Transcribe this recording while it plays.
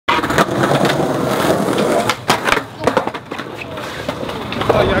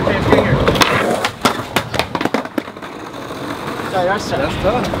いらっしゃい。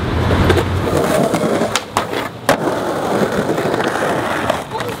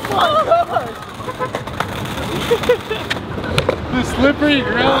The slippery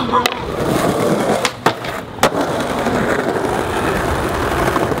ground, bro.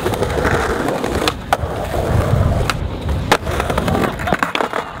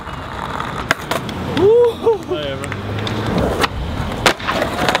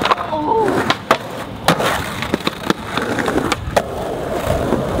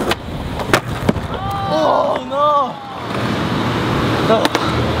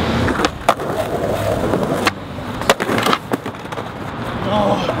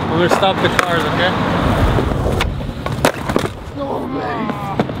 I'm gonna stop the cars, okay? No, man.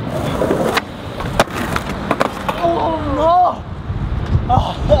 Oh, no.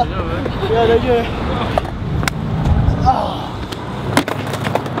 Yeah, they do.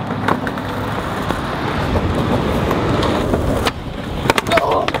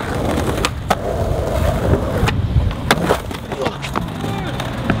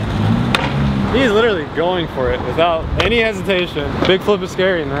 He's literally going for it without any hesitation. Big flip is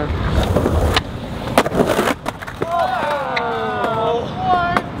scary, man. Oh,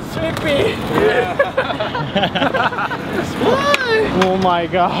 trippy. Yeah. Oh my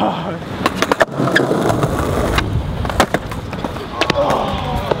god.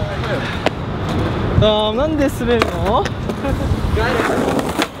 Oh, なんで滑るの?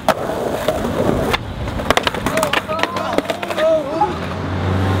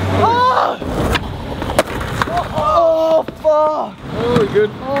 Oh, fuck. Oh, good.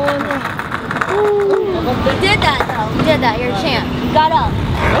 Oh, no. You did that though. You did that. You're a champ. You got up.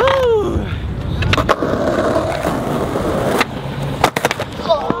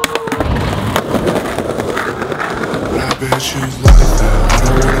 I bet you like that. I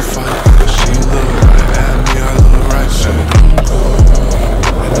don't wanna fight that. She look right at me, I look right. So don't go.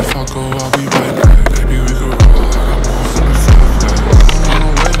 And if I go, I'll be right back. Baby, we could roll. I got more from the fact that I don't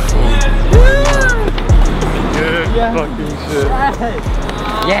wanna wait for you. Good fucking shit.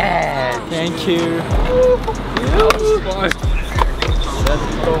 Yeah, thank you. That was fun.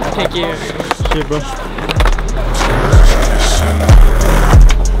 Thank you. Shit, bro.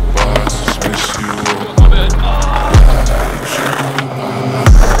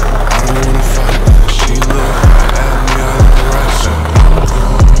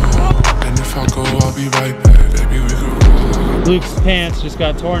 Luke's pants just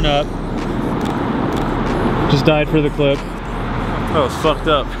got torn up. Just died for the clip. That was fucked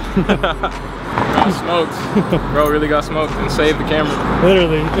up. Got smoked. Bro really got smoked and saved the camera.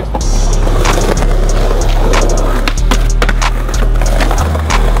 Literally.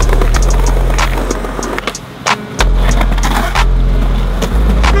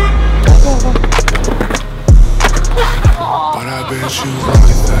 But I bet you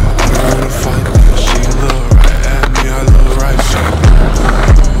like that. I don't wanna fight that. She look right at me, I look right. So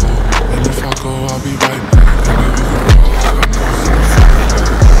and if I go, I'll be right back. Baby, we can roll. I got more from the fact that I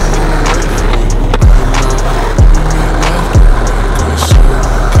don't wanna wait for you right now. When we make love, don't make us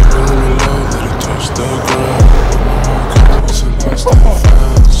slow. Keep it on the low, let it touch the ground. My heart goes and lost that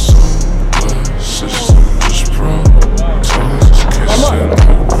fast. So what? System just broke. Tongues just kissing.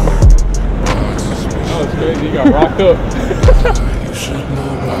 That was crazy. You got rocked up. You should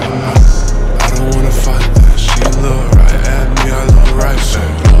know by now. I don't wanna fight that. She look right at me, I look right. So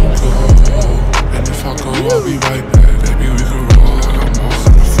don't go. And if I go, I'll be right back. Baby, we can roll. I got more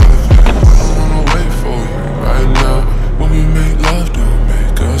from the fact that I don't wanna wait for you right now. When we make love, don't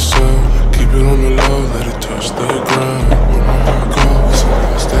make us slow. Keep it on the low, let it touch the ground. Where my heart goes, I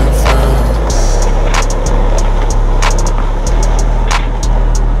lost and found.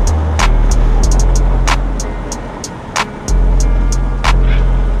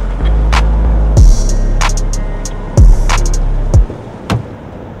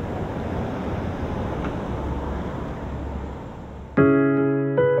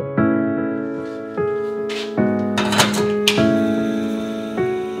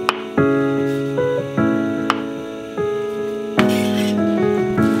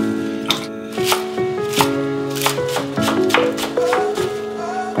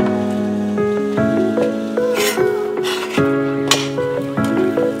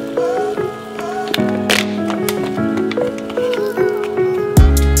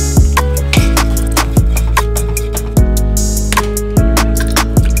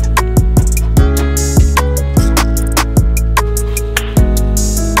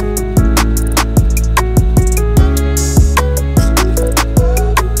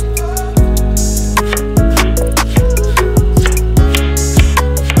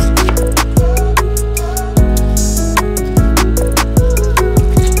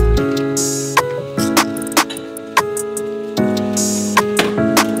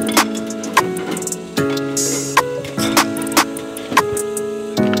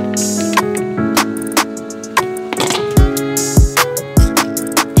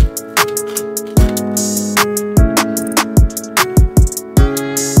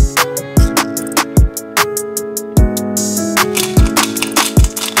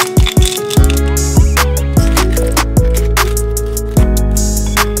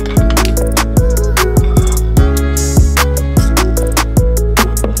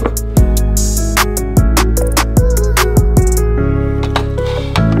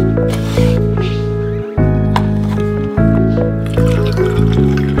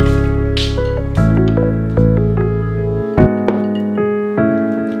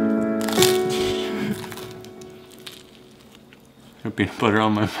 peanut butter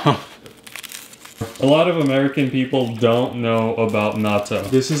on my mouth. A lot of American people don't know about natto.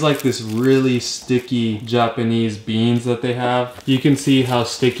 This is like this really sticky Japanese beans that they have. You can see how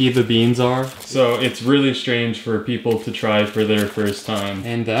sticky the beans are. So it's really strange for people to try for their first time.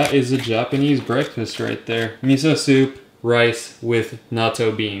 And that is a Japanese breakfast right there. Miso soup, rice with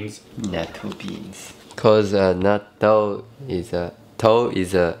natto beans. Natto beans. Cause natto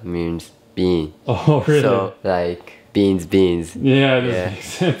is means bean. Oh really? So like beans. Yeah, that makes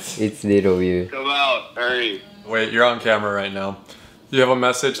sense. It's little weird. Come out, hurry. Wait, you're on camera right now. You have a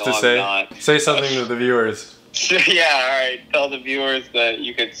message to say? Not. Say something to the viewers. Yeah, alright. Tell the viewers that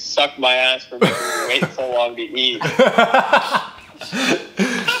you could suck my ass for making me wait so long to eat.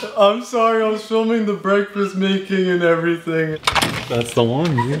 I'm sorry, I was filming the breakfast making and everything. That's the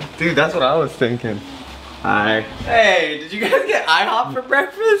one, dude. Dude, that's what I was thinking. Hi. Hey, did you guys get IHOP for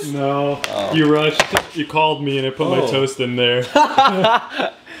breakfast? No, you rushed. You called me and I put my toast in there.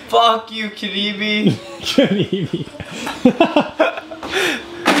 Fuck you, Karibi. Karibi.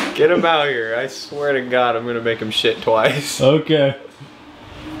 Get him out here. I swear to God, I'm gonna make him shit twice. Okay.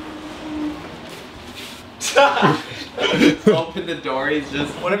 Open the door, he's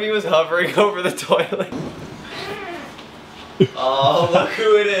just... What if he was hovering over the toilet? Oh, look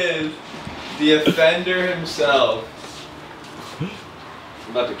who it is. The offender himself.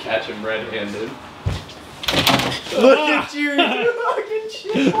 I'm about to catch him red-handed. Look at you, you fucking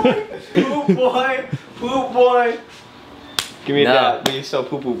shit boy. Poop boy. Poop boy. Give me that. Me so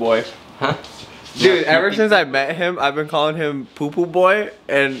poo-poo boy. Huh? Dude, ever since I met him, I've been calling him poo-poo boy,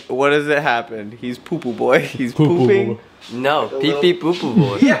 and what does it happen? He's poo-poo boy. He's pooping. No, pee-pee poo-poo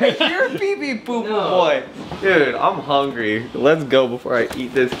boy. Yeah, you're pee-pee poo-poo boy. Dude, I'm hungry. Let's go before I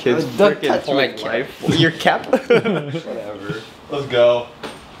eat this kid's freaking whole life. Your cap? Whatever. Let's go.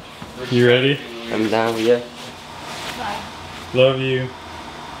 You ready? I'm down, yeah. Love you.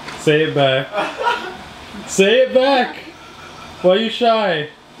 Say it back. Say it back. Why are you shy?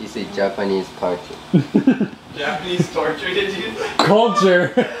 It's a Japanese culture. Japanese torture, did you say?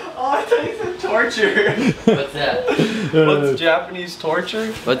 Culture. Oh, I thought you said torture. What's that? What's Japanese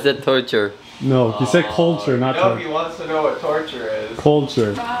torture? What's that torture? No, he said culture, not No, torture. he wants to know what torture is.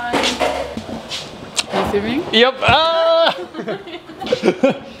 Culture. Receiving? Yep. Ah!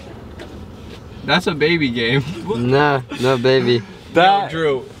 That's a baby game. Nah, no baby. Yo,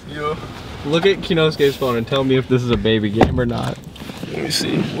 Drew, look at Kinosuke's phone and tell me if this is a baby game or not. Let me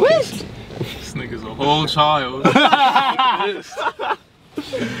see. What? This nigga's a whole child. He's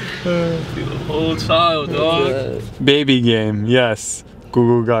a whole child, dog. Baby game, yes.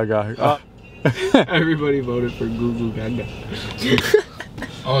 Goo goo gaga. Everybody voted for Goo Goo Gaga.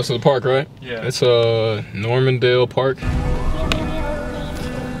 Oh, it's the park, right? Yeah. It's Normandale Park.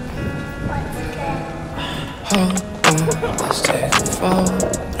 Let's take a photo,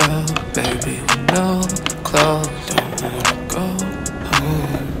 baby, no clothes, don't wanna go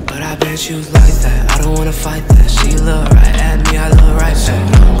home. But I bet you like that, I don't wanna fight that. She look right at me, I look right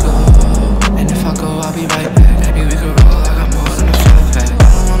back. Don't go, and if I go, I'll be right back. Maybe we could roll, I got more than a 5-pack. I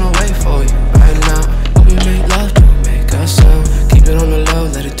don't wanna wait for you right now. When we make love, don't make a sound. Keep it on the low,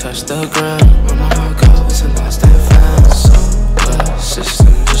 let it touch the ground. Where my heart goes, and lost and found. So,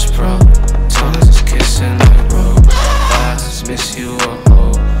 system just broke. Tongues just kissing like rope. Miss you a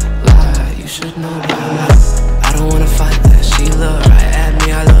whole lot. You should know by now. I don't wanna fight that. She look right at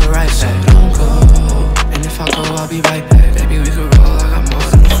me, I look right back. Don't go, and if I go, I'll be right back. Maybe we could roll, I got more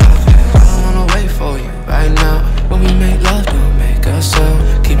than a 5-pack. I don't wanna wait for you right now. When we make love, don't make a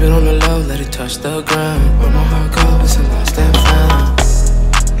sound. Keep it on the low, let it touch the ground. Where my heart goes, and lost and found.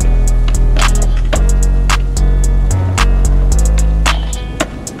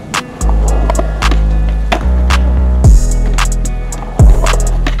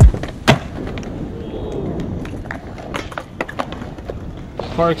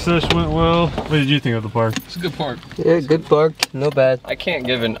 Park session went well. What did you think of the park? It's a good park. Yeah, good park. No bad. I can't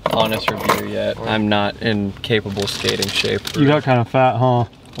give an honest review yet. I'm not in capable skating shape. You got kind of fat, huh?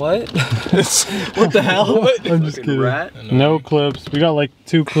 What? What the hell? I'm just kidding. Rat? No clips. We got like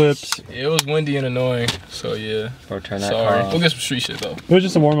 2 clips. It was windy and annoying, so yeah. Or turn that Sorry. car off. We'll get some street shit though. It was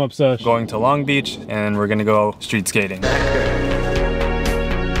just a warm-up session. Going to Long Beach, and we're gonna go street skating. Too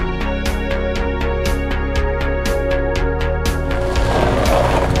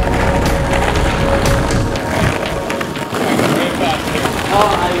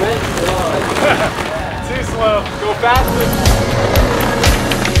slow. Go faster.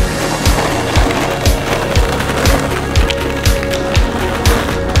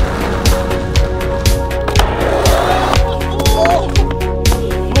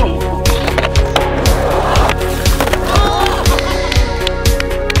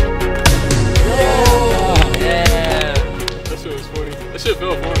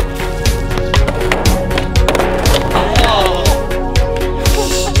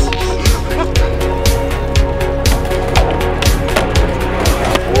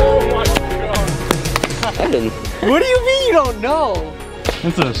 What do you mean you don't know?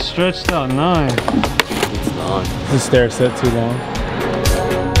 It's a stretched out 9. It's not. The stair set too long.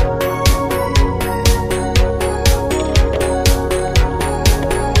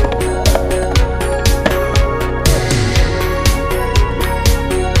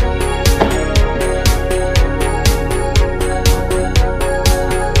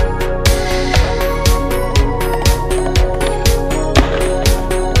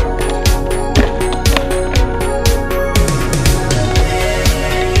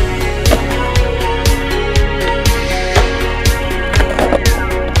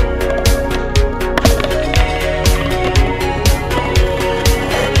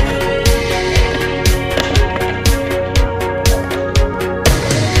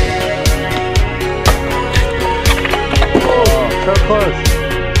 So close.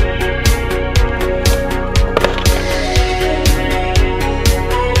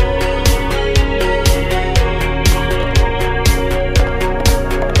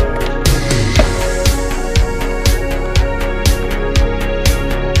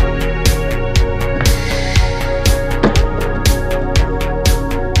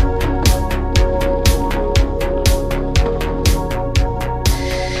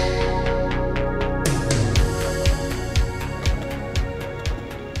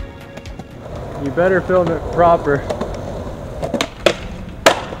 You better film it proper.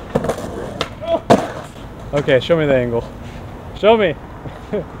 Okay, show me the angle. Show me.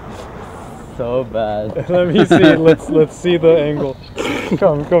 So bad. Let me see. Let's see the angle.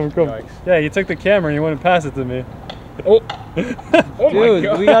 Come. Yikes. Yeah, you took the camera and you wouldn't pass it to me. Oh, oh Dude, my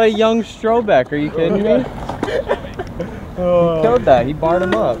God. we got a young Strobeck. Are you kidding me? Oh, Killed that. He barred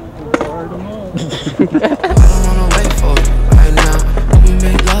him up. barred him up.